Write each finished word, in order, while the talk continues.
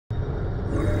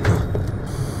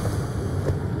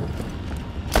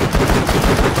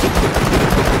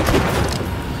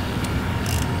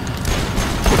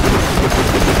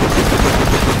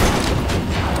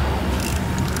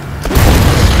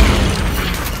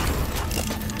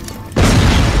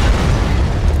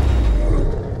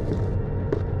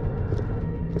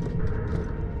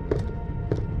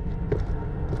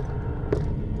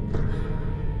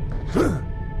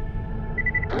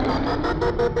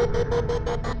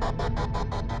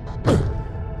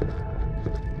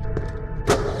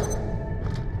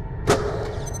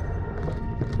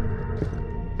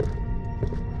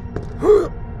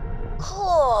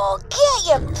Oh, get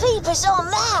your peepers on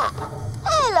that!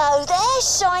 Hello there,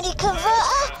 shiny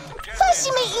converter.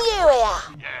 Fancy meeting you here.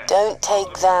 Don't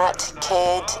take that,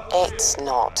 kid. It's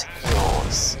not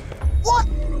yours. What?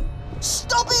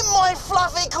 Stopping my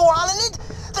fluffy koalanid?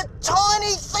 The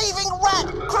tiny thieving rat!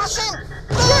 Crush him!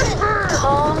 Burn him!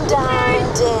 Calm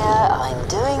down, dear. I'm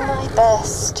doing my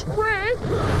best.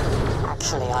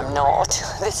 Actually, I'm not.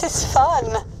 This is fun.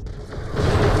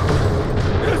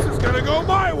 This is gonna go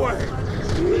my way!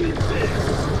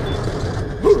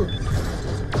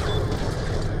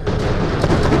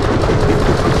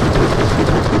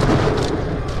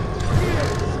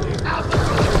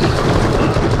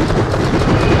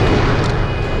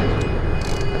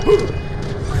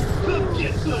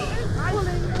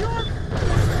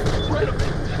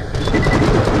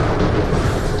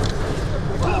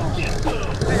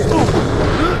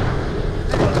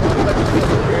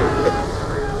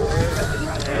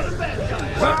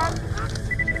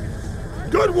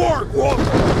 Good work, Wolf!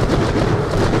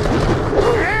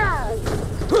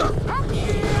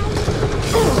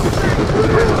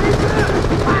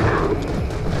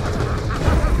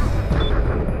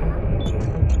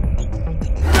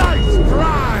 Nice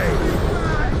try!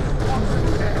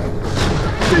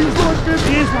 Seems like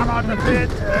this one on the bit.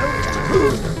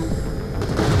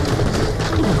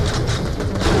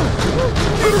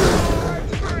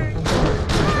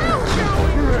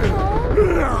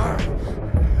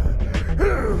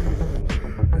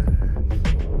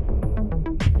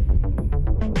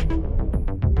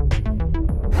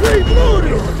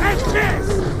 Reloading! And miss!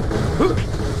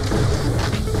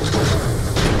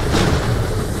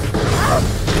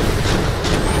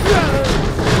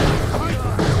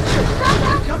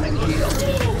 Coming here!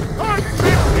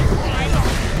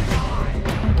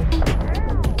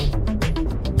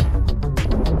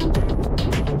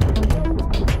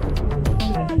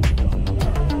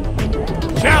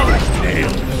 Challenge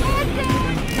nailed!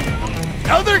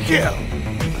 Another kill!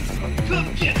 Come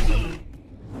get some!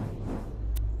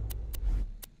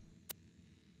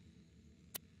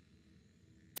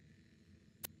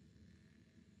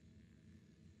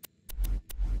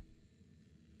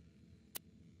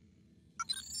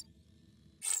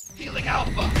 Healing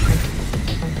Alpha!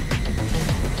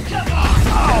 Come on!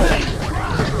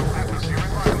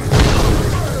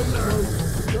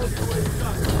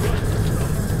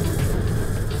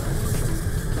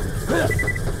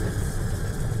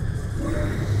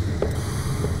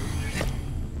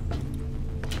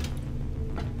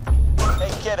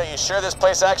 Hey kid, are you sure this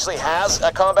place actually has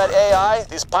a combat AI?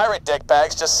 These pirate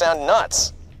dickbags just sound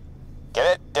nuts. Get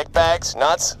it? Dickbags?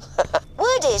 Nuts?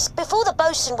 Word is, before the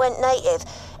Bosun went native,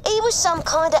 he was some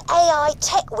kind of AI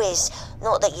tech whiz.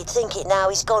 Not that you'd think it now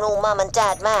he's gone all mum and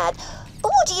dad mad.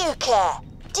 But what do you care?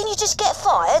 Didn't you just get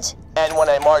fired? And when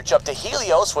I march up to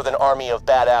Helios with an army of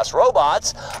badass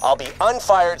robots, I'll be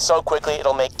unfired so quickly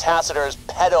it'll make Tacitur's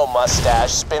pedo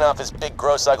mustache spin off his big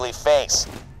gross ugly face.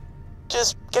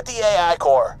 Just get the AI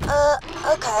core.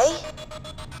 Okay.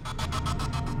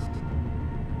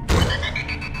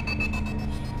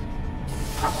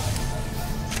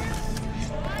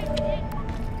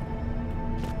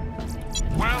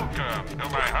 Welcome to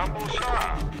my humble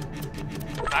shop.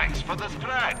 Thanks for the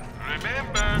spread.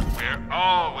 Remember, we're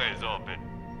always open.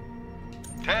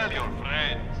 Tell your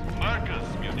friends,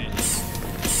 Marcus Munitions.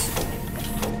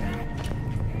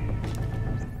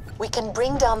 We can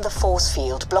bring down the force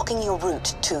field, blocking your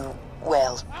route to,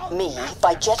 well, me,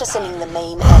 by jettisoning the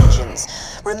main engines.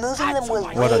 Removing them will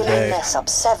really mess up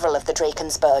several of the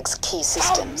Drakensberg's key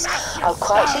systems. I'll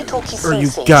quietly talk you through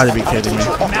things gotta be kidding me.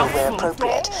 where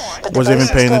appropriate, but the Wasn't even boss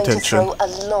is paying going attention. to throw a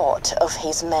lot of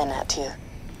his men at you.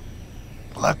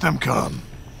 Let them come.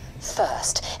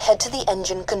 First, head to the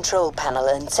engine control panel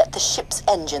and set the ship's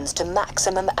engines to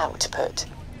maximum output.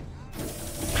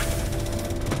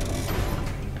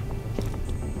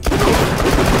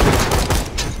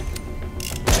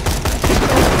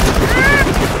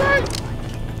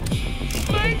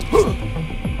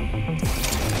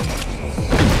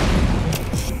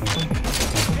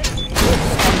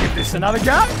 Give this another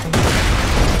go.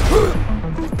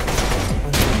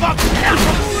 Fuck we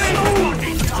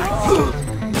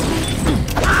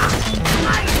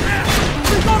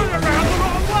got it around the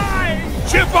wrong way!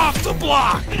 Chip off the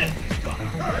block!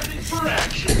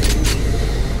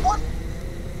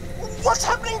 What's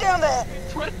happening down there?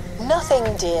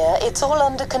 Nothing, dear. It's all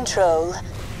under control.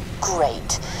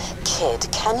 Great. Kid,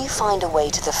 can you find a way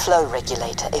to the flow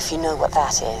regulator if you know what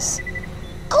that is?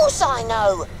 Course I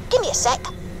know. Give me a sec.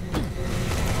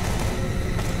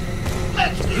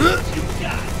 Let's see what you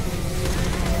got.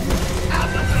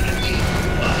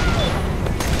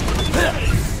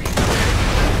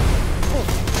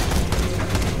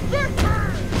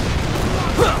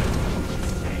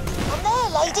 I'm there,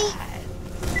 lady.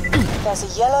 There's a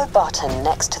yellow button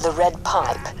next to the red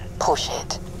pipe. Push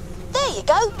it. There you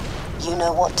go. You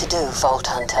know what to do, Vault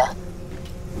Hunter.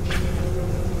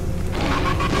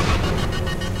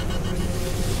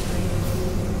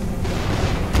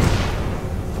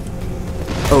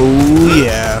 Oh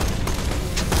yeah.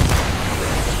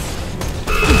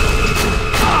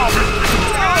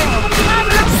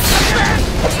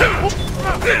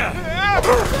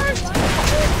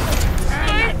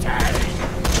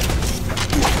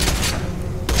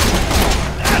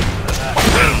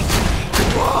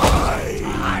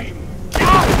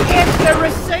 Get the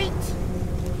receipt.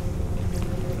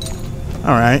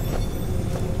 All right.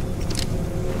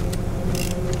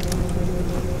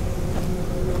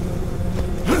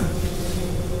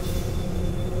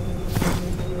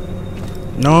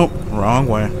 Nope, wrong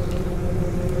way.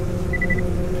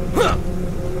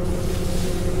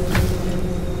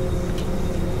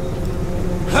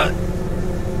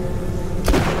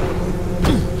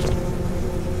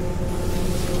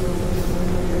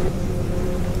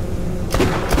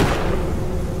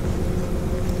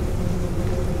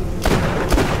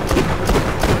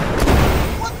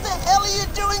 What the hell are you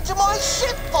doing to my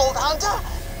ship, Vault Hunter?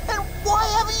 And why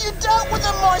haven't you dealt with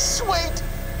them, my sweet?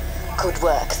 Good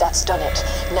work, that's done it.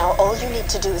 Now all you need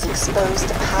to do is expose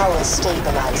the power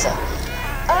stabilizer.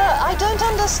 I don't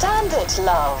understand it,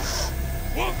 love.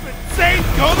 Wolfman, say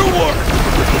go to work.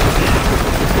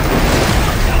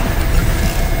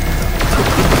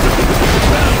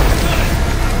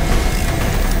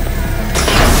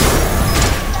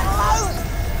 Alone!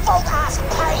 Vault-ass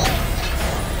pain!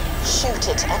 Shoot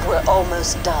it and we're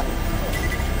almost done.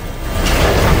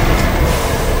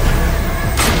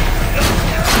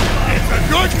 It's a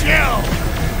good kill.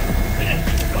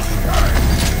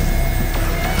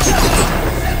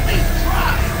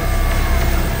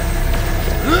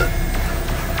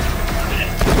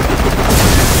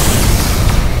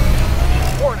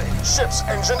 Warning, ship's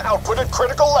engine output at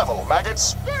critical level,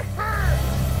 maggots.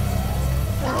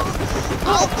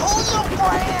 I'll pull your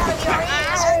brain out of your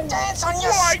ears and dance on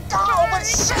your skull with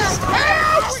scissors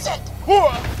acid!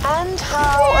 And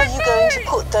how are you going to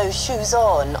put those shoes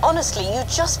on? Honestly, you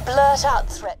just blurt out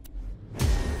threat.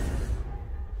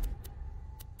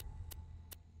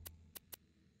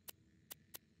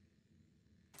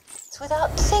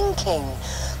 Without thinking.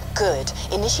 Good.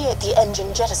 Initiate the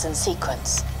engine jettison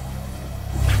sequence.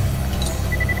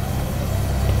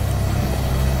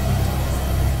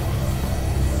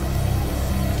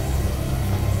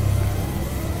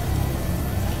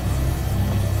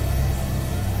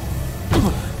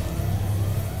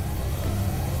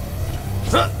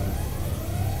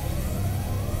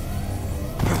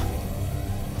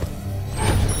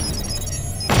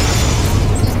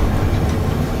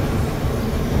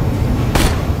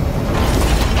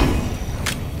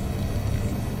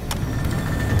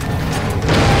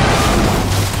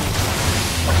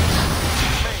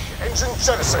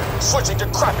 Jettison, switching to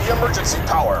crappy emergency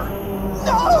power.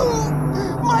 No!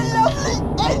 My lovely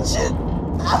engine!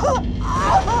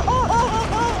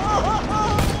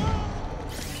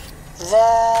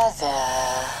 There.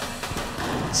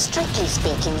 Strictly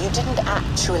speaking, you didn't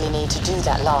actually need to do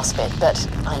that last bit, but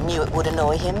I knew it would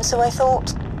annoy him, so I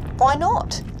thought, why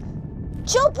not?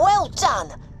 Job well done.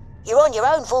 You're on your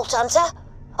own, Vault Hunter.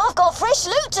 I've got fresh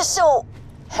loot to sort.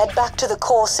 Head back to the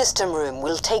core system room.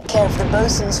 We'll take care of the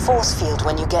Bosun's force field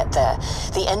when you get there.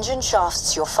 The engine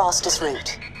shaft's your fastest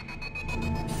route.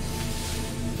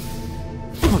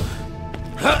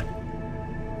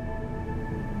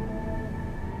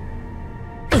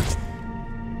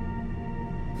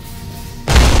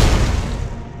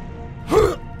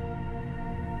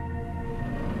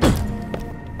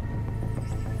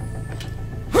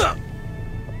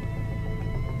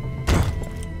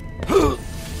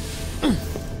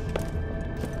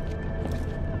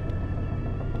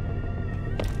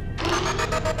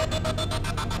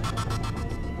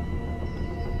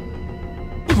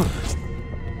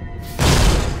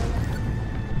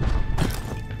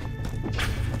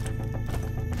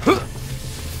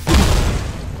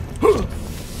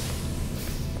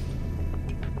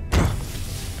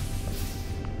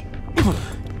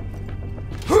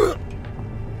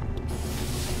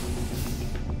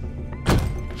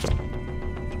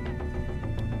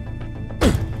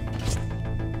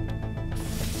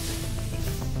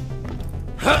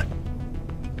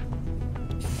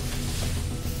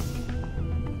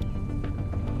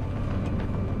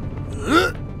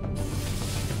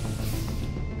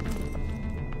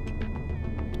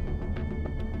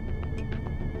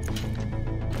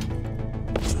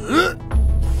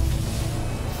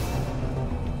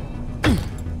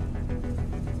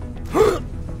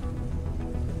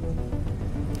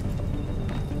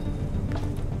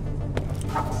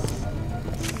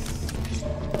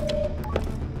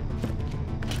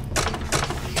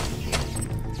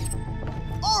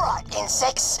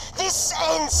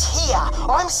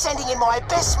 I'm sending in my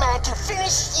best man to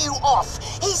finish you off.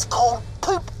 He's called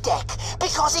Poop Deck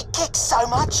because he kicks so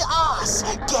much ass.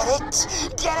 Get it?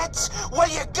 Get it? Well,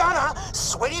 you're gonna.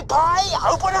 Sweetie pie,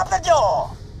 open up the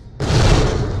door.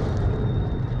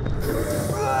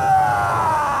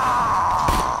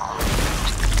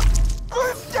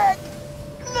 Poop Deck!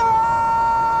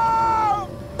 No!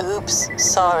 Oops,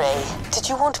 sorry. Did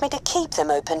you want me to keep them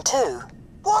open too?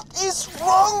 What is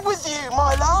wrong with you,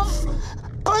 my love?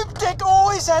 Poop Deck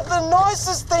always had the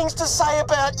nicest things to say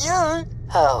about you.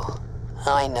 Oh,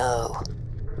 I know.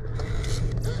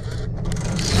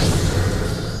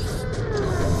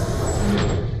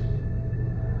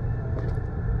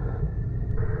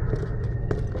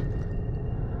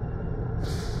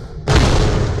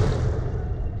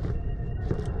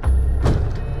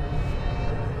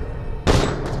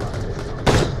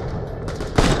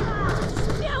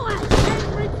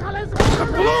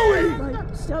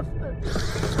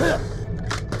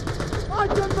 I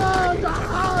demand a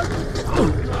hug!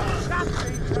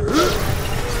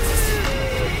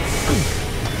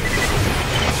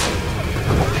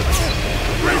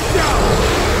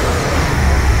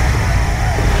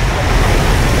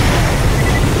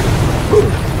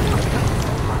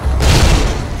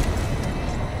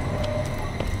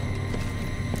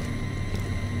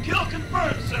 Kill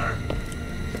confirmed, sir!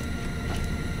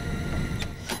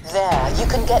 There, you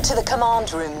can get to the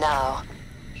command room now.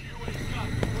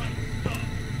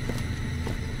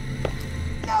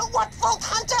 Know what, Vault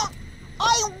Hunter?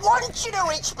 I want you to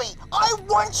reach me. I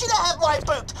want you to have my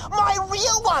boot. My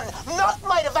real one. Not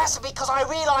made of acid because I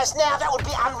realise now that would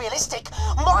be unrealistic.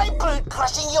 My boot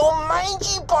crushing your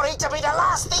mangy body to be the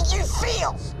last thing you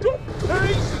feel.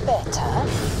 Better.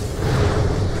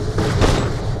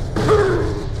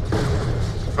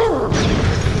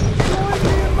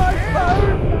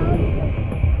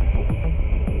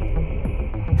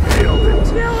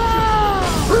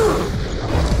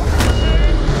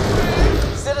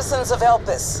 Citizens of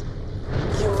Elpis,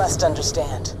 you must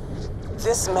understand.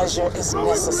 This measure is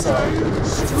necessary.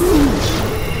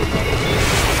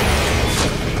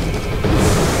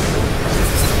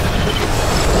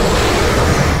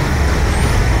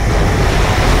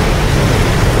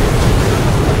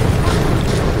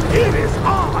 It is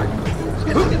on!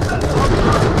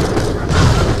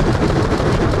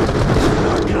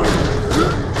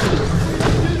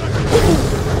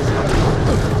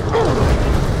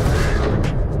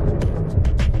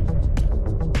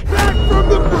 Back from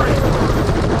the brink!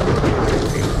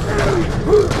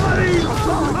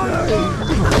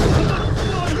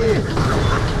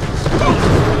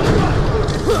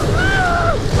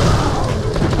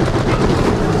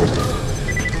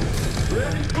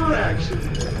 Ready for action.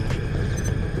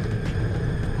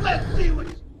 Let's see what...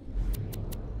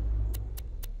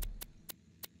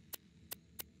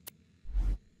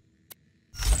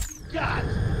 God!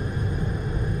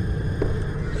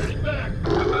 Get back!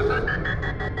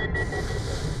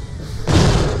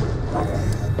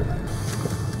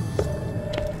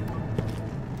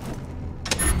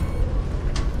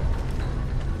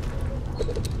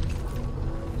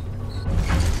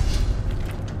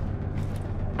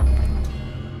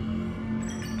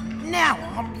 Now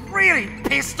I'm really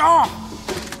pissed off.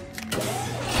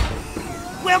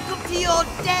 Welcome to your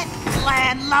death,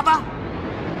 landlubber.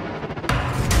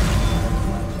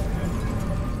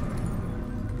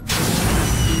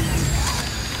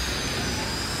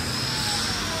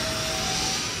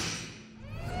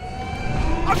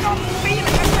 I'm not feeling a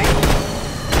thing.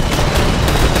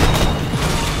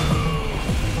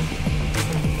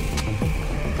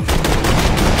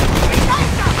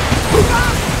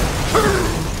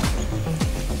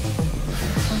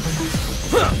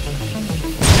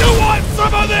 You want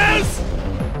some of this?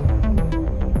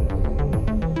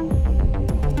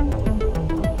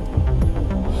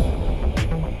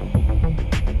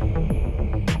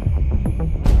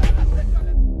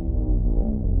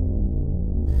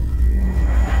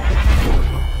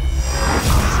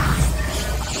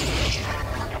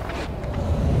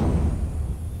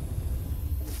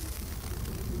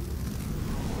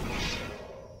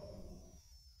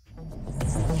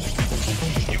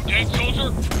 You dead, soldier?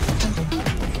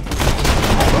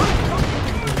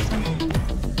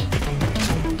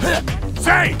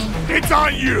 Say, it's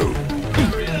on you!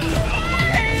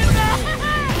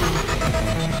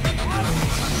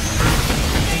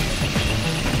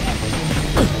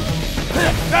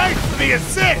 Thanks for the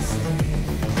assist!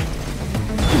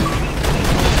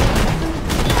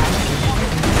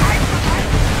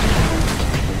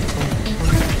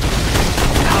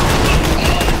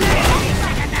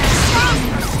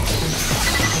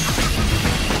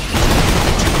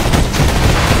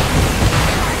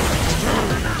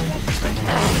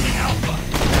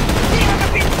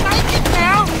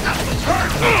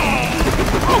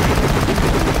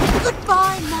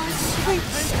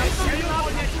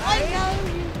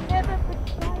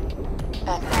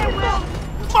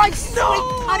 sweet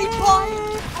honey pie!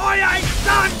 I ain't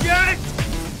done yet!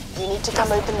 You need to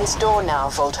come open this door now,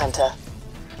 Vault Hunter.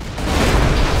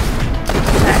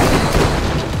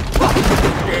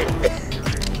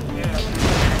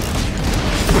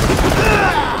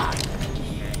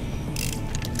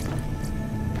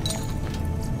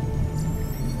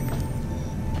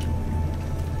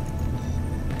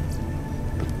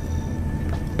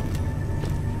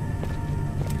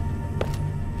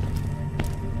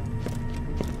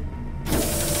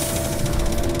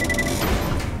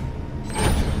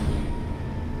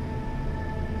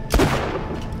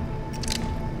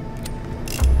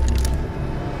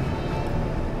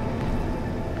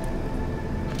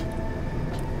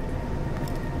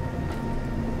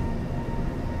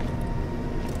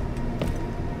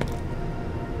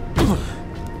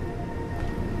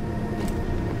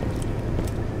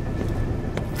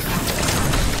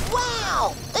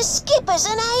 The skipper's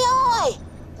an AI!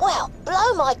 Well,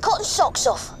 blow my cotton socks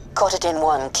off. Got it in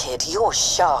one, kid. You're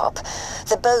sharp.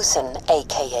 The Bosun,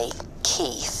 aka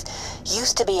Keith,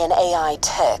 used to be an AI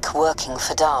tech working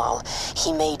for Dahl.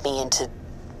 He made me into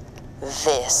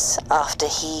this after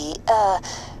he,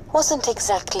 wasn't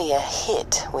exactly a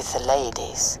hit with the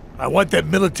ladies. I want that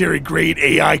military-grade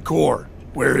AI core.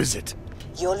 Where is it?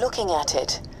 You're looking at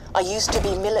it. I used to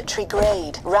be military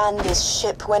grade, ran this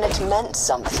ship when it meant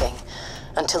something,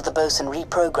 until the Bosun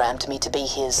reprogrammed me to be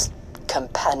his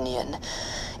companion.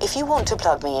 If you want to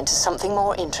plug me into something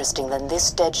more interesting than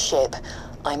this dead ship,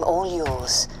 I'm all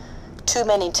yours. Too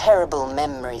many terrible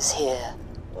memories here.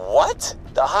 What?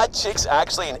 The hot chick's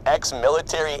actually an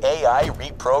ex-military AI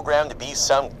reprogrammed to be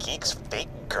some geek's fake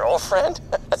girlfriend?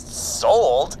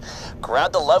 Sold.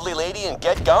 Grab the lovely lady and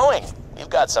get going. We've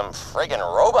got some friggin'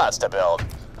 robots to build.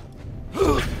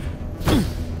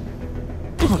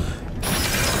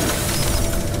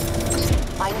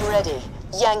 I'm ready.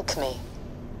 Yank me.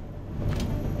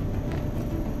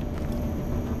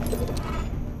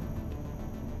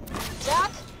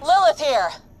 Jack, Lilith here.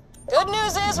 Good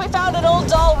news is we found an old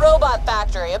doll robot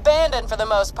factory, abandoned for the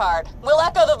most part. We'll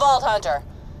echo the Vault Hunter.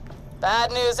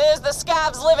 Bad news is the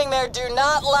scabs living there do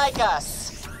not like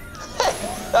us.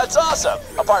 That's awesome.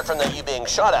 Apart from the you being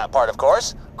shot at part, of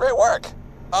course. Great work.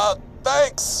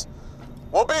 Thanks.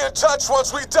 We'll be in touch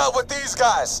once we dealt with these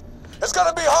guys. It's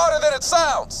gonna be harder than it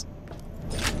sounds.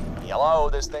 Hello,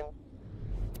 this thing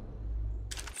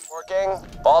working?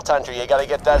 Vault Hunter, you gotta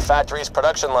get that factory's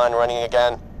production line running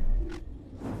again.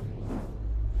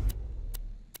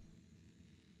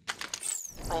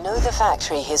 I know the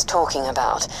factory he's talking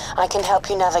about. I can help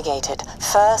you navigate it.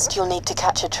 First, you'll need to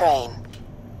catch a train.